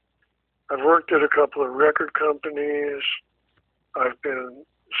 I've worked at a couple of record companies. I've been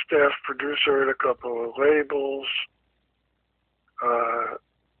staff producer at a couple of labels.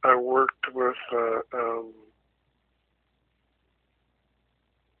 I worked with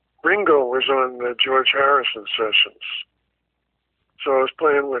Ringo was on the George Harrison sessions, so I was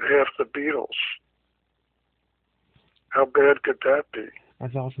playing with half the Beatles. How bad could that be?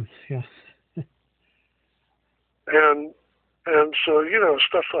 That's awesome. Yeah. and so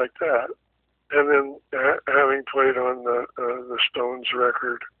stuff like that. And then having played on the Stones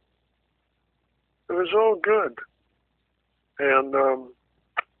record, it was all good. And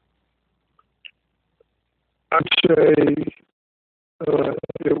I'd say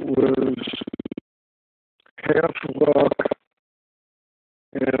it was half luck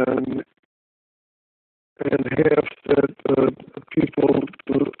and half that people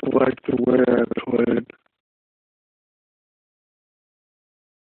liked the way I played.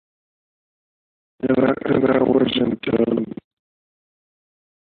 And I wasn't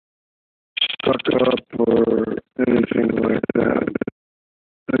stuck up or anything like that.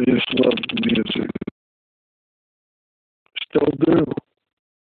 I just loved music. Still do.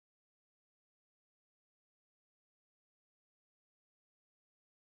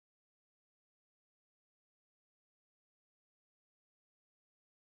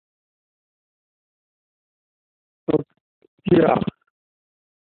 Yeah.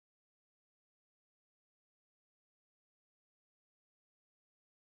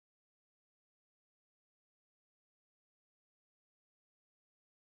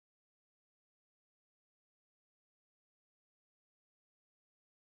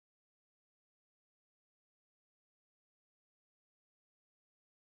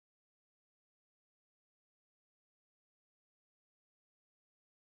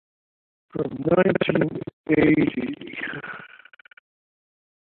 From 1980,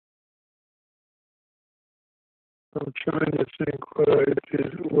 I'm trying to think what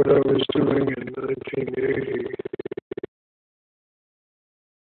I was doing in 1980.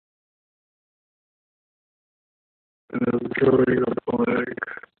 And I'm drawing a blank.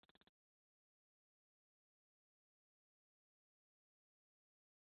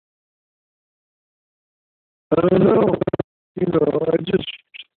 I don't know.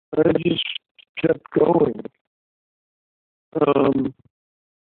 I just kept going. Um,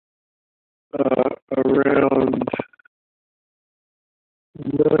 Around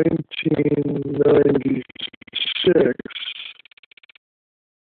 1996,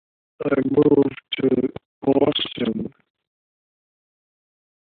 I moved to Boston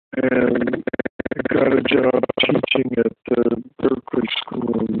and got a job teaching at the Berkeley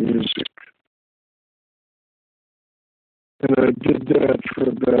School of Music. And I did that for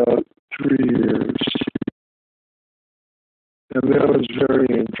about 3 years. And that was very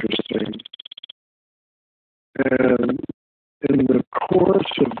interesting. And in the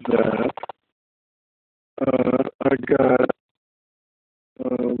course of that, I got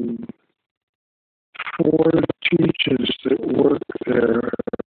 4 teachers that worked there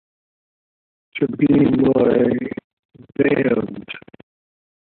to be my band.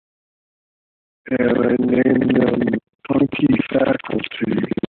 And I named them Funky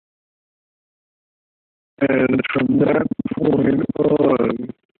Faculty. And from that point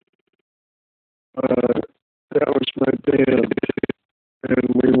on, that was my band. And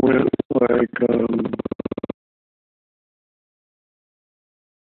we went like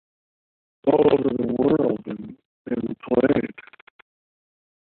all over the world and played.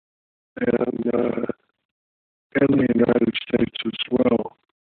 And in the United States as well.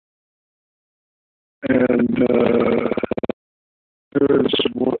 And it was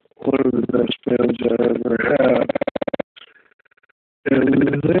one of the best bands I ever had.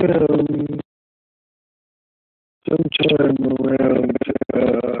 And then sometime around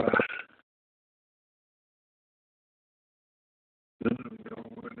I don't know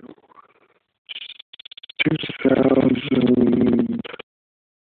when it was, 2010,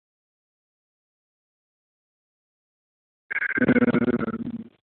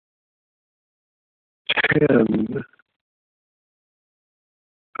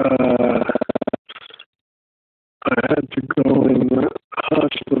 I had to go in the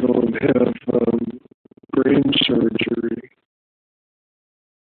hospital and have brain surgery.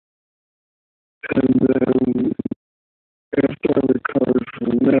 And then after I recovered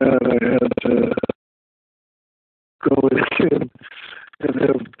from that, I had to go in and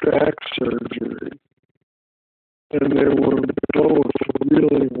have back surgery. And they were both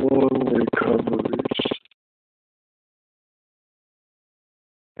really long recoveries.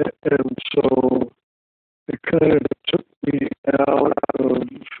 And so it kind of took me out of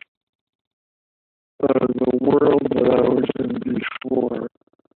the world that I was in before.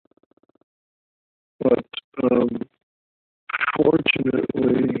 But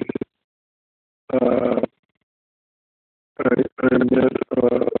fortunately, I met a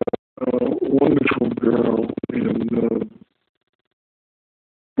wonderful girl in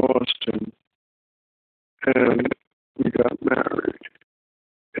Boston, and we got married.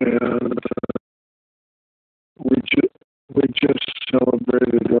 And we just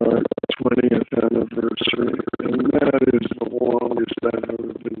celebrated our 20th anniversary, and that is the longest I've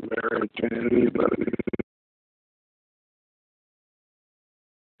ever been married to anybody.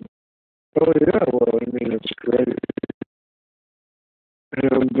 Oh yeah, well, I mean, it's great.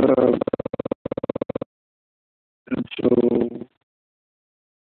 And so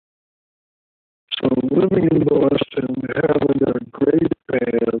living in Boston, having a great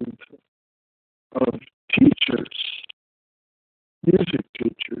band of teachers, music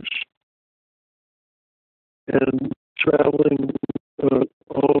teachers, and traveling all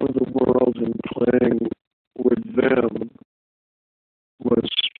over the world and playing with them was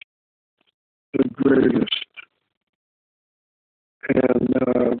the greatest. And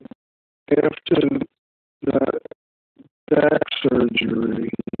after that back surgery,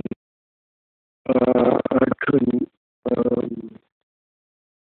 I couldn't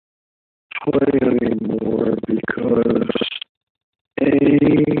play anymore because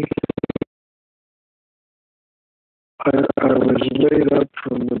I was laid up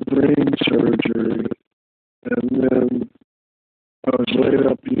from the brain surgery, and then I was laid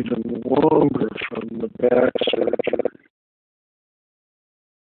up even longer from the back surgery.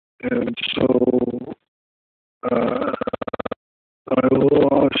 And so I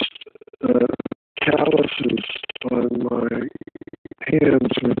lost calluses on my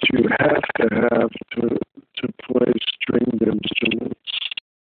hands, which you have to have to play stringed instruments.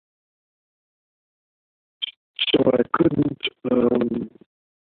 So I couldn't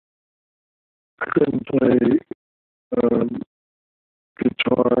play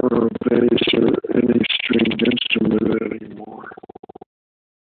guitar or bass or any stringed instrument anymore.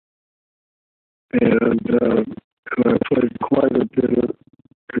 And I played quite a bit of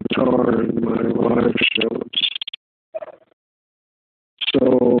guitar in my live shows.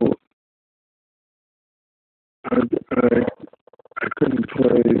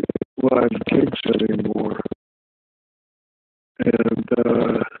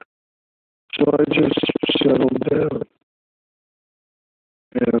 uh, so I just settled down.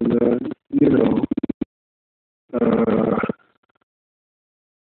 And, uh,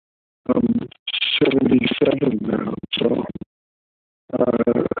 I'm 77 now, so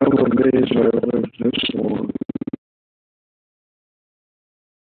I'm amazed I lived this long.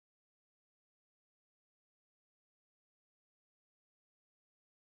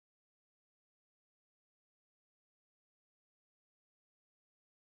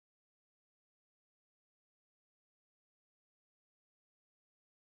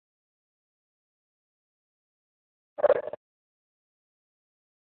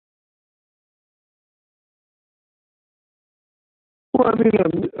 Well, I mean,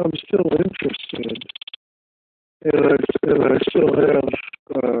 I'm still interested, and I still have,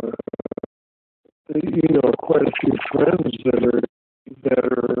 quite a few friends that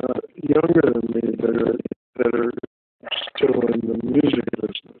are younger than me that are still in the music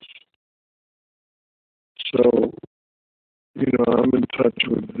business. So, I'm in touch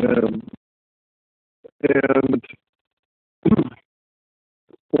with them, and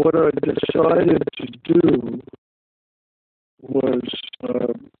what I decided to do was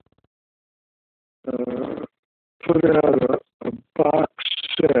put out a box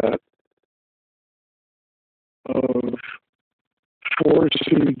set of 4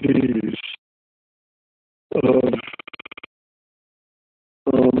 CDs of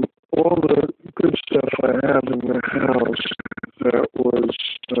all the good stuff I have in the house that was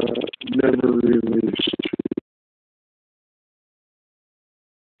never released.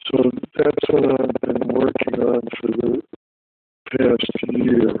 So that's what I've been working on for the past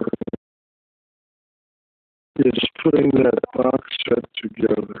year, is putting that box set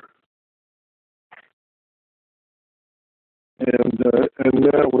together. And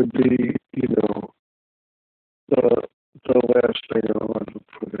that would be, the last thing I'll ever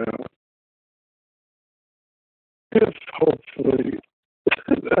put out. If hopefully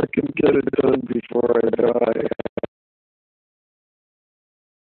I can get it done before I die.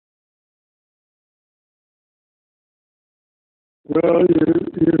 Well,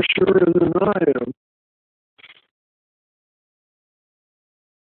 you're surer than I am.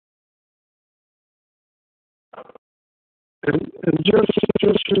 And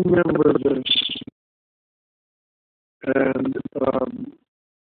just remember this. And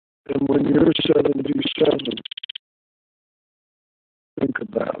when you're 77, think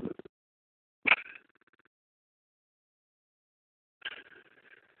about it.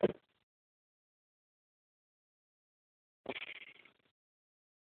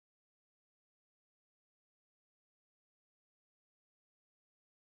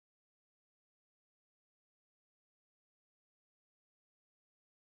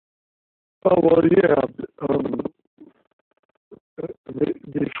 Oh, well, yeah.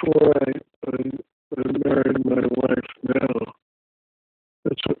 Before I married my wife now,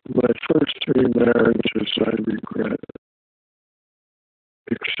 that's what my first 3 marriages I regret,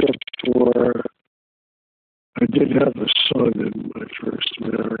 except for I did have a son in my first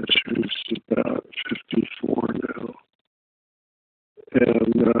marriage who's about 54 now.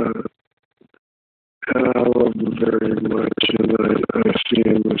 And I love him very much, and I see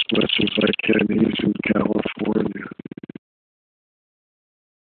him as much as I can. He's in California.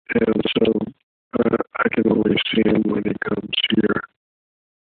 And so I can only see him when he comes here.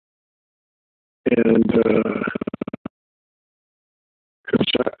 And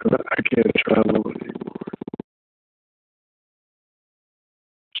because I can't travel anymore.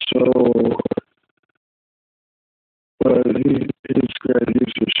 So, but he's great.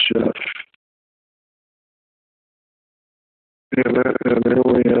 He's a chef. And I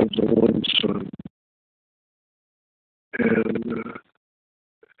only have the one son. And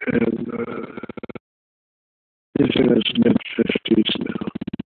he's in his mid-50s now.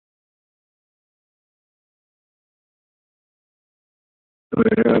 I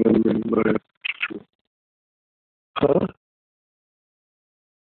had him in my... Huh?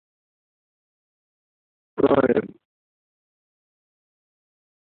 Brian.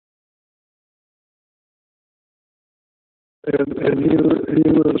 And he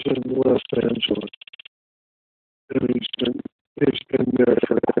lives in Los Angeles. And he's been there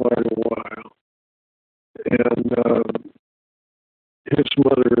for quite a while. And his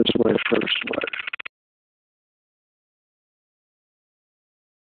mother is my first wife.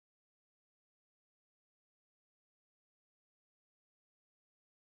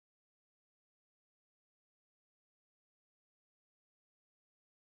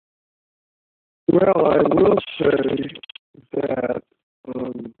 Well, I will say that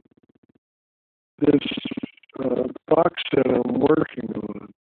this box set I'm working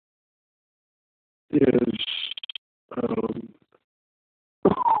on is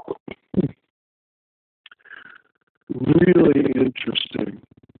really interesting,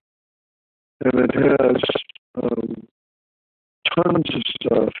 and it has tons of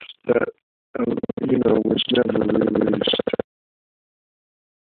stuff that was never released.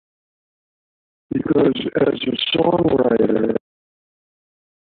 Because as a songwriter,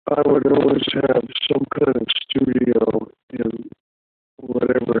 I would always have some kind of studio in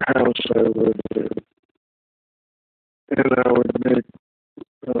whatever house I lived in, and I would make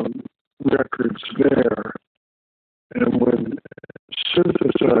records there. And when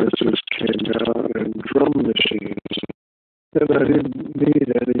synthesizers came out and drum machines, then I didn't need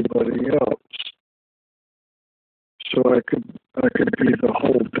anybody else. So I could be the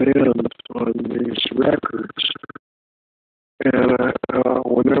whole band on these records. And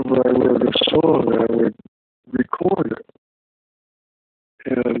whenever I wrote a song, I would record it.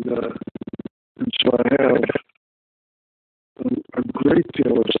 And so I have a great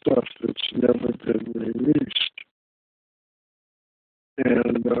deal of stuff that's never been released.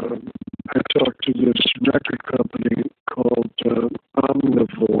 And I talked to this record company called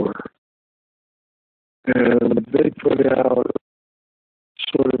Omnivore, and they put out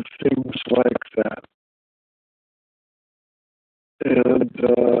sort of things like that. And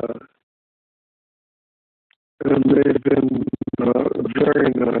they've been very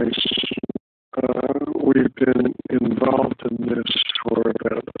nice. We've been involved in this for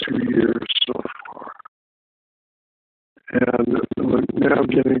about 2 years so far. And we're now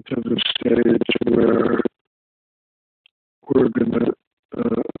getting to the stage where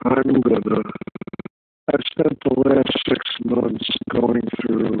I spent the last 6 months going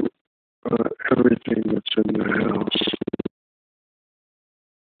through everything that's in the house.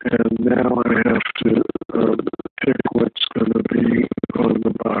 And now I have to pick what's going to be on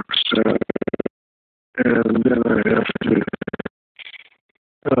the box set. And then I have to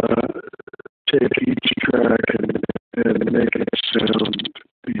take each track and make it sound,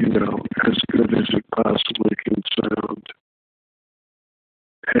 as good as it possibly can sound.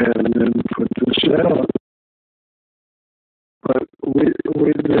 And then put this out. But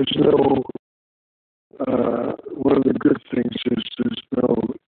there's no, one of the good things is there's no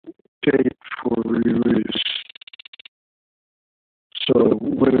date for release. So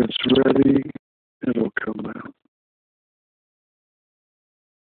when it's ready, it'll come out.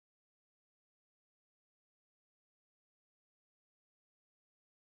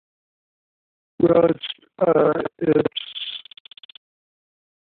 Well,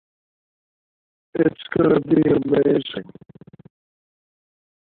 it's going to be amazing.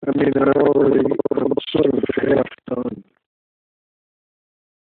 I mean, I'm sort of half done.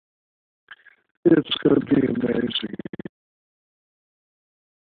 It's going to be amazing.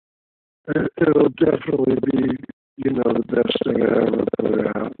 It'll definitely be, the best thing I ever put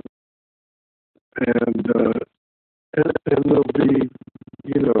out. And there'll be,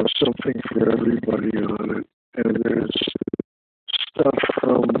 something for everybody on it. And there's stuff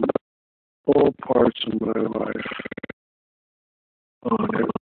from all parts of my life on it.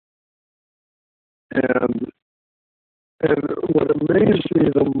 And what amazed me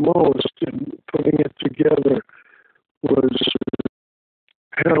the most in putting it together was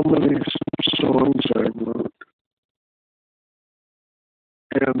how many songs I wrote.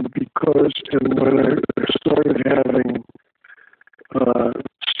 And when I started having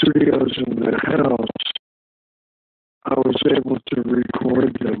studios in the house, I was able to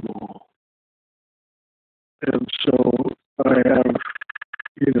record them all. And so I have,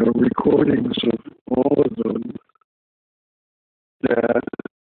 recordings of all of them that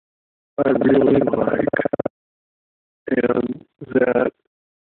I really like, and that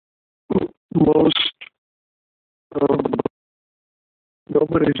most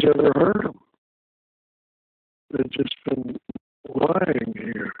nobody's ever heard them. They've just been lying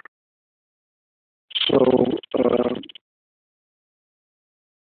here. So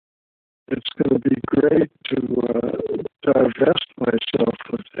it's going to be great to divest myself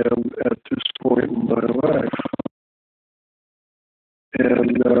of them at this point in my life.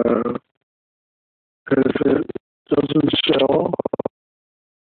 And if it doesn't sell,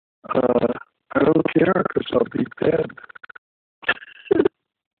 I don't care because I'll be dead.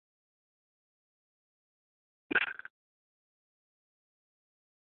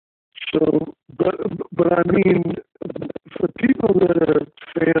 So, but I mean, for people that are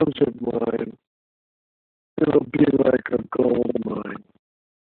fans of mine, it'll be like a gold mine.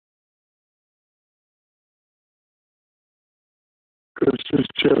 Because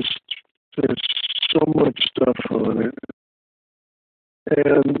there's so much stuff on it.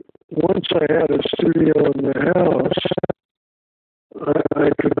 And once I had a studio in the house, I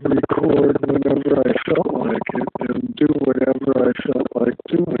could record whenever I felt like it and do whatever I felt like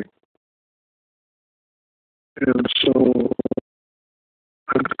doing. And so,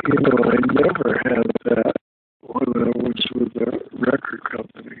 I never had that when I was with a record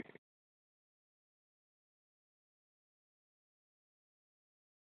company.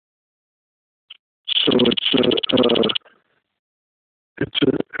 So it's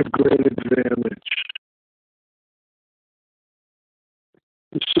a great advantage.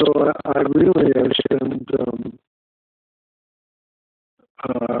 So I really have spent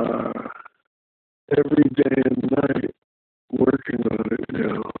every day and night working on it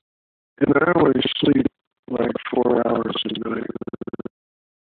now. And I only sleep like 4 hours a night.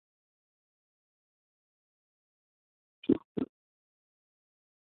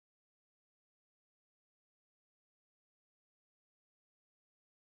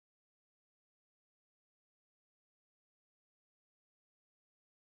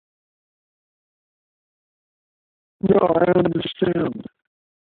 No, I understand.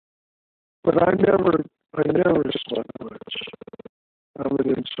 But I never slept much. I'm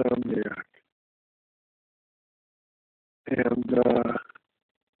an insomniac.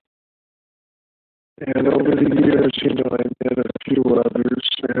 And over the years, I met a few others,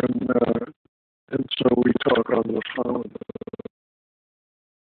 and so we talk on the phone.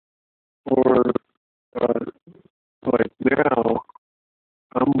 Or, like now,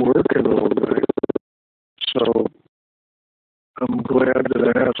 I'm working all night, so I'm glad that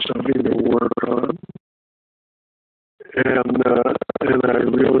I have something to work on, and I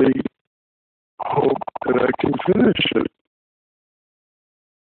really hope that I can finish it.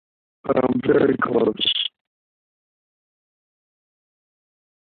 But I'm very close.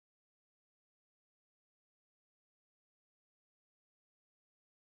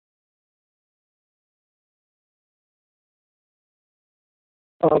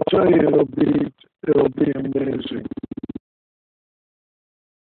 I'll tell you, it'll be amazing.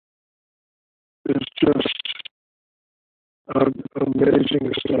 There's just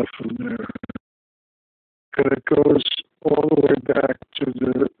amazing stuff in there. And it goes all the way back to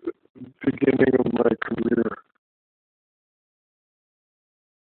the beginning of my career.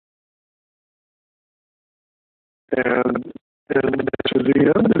 And to the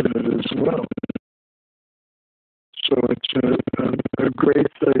end of it as well. So it's a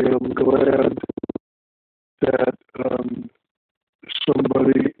great thing. I'm glad that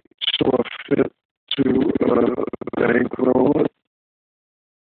somebody saw fit to bankroll it.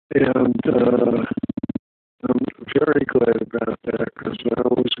 And I'm very glad about that because I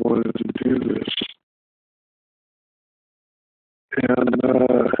always wanted to do this. And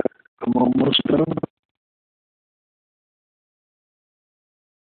I'm almost done.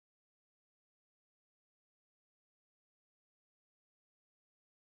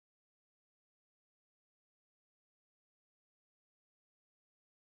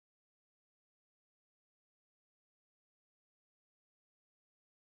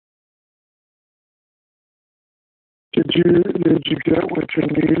 Did you get what you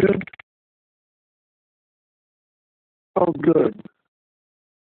needed? Oh, good.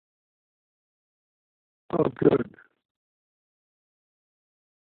 Oh, good.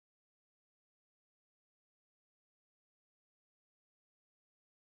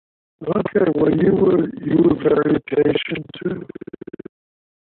 Okay, well, you were very patient too.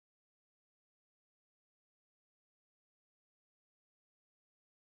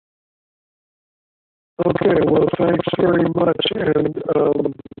 Okay, well, thanks very much. And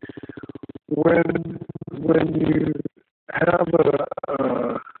when you have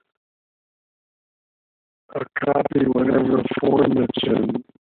a copy, whatever form it's in,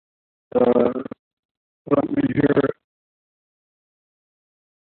 let me hear it.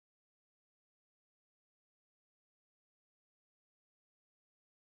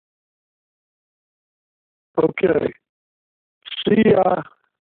 Okay. See ya.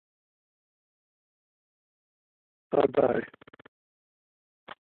 Bye-bye.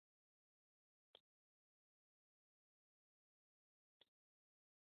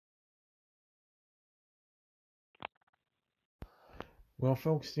 Well,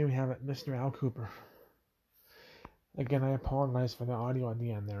 folks, there you have it, Mr. Al Kooper. Again, I apologize for the audio at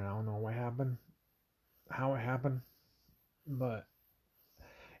the end there. I don't know what happened, how it happened, but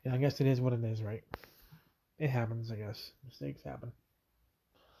yeah, I guess it is what it is, right? It happens, I guess. Mistakes happen.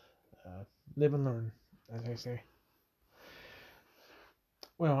 Uh, Live and learn, as I say.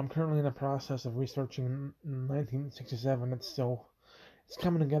 Well, I'm currently in the process of researching 1967. It's still it's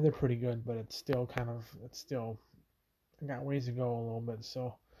coming together pretty good, but it's still I got ways to go a little bit,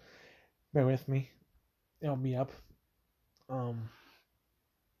 so bear with me. It'll be up.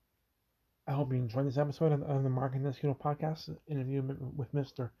 I hope you enjoyed this episode of the Marketing the Skill podcast interview with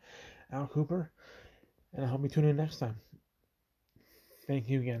Mr. Al Kooper, and I hope you tune in next time. Thank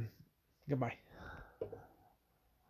you again. Goodbye.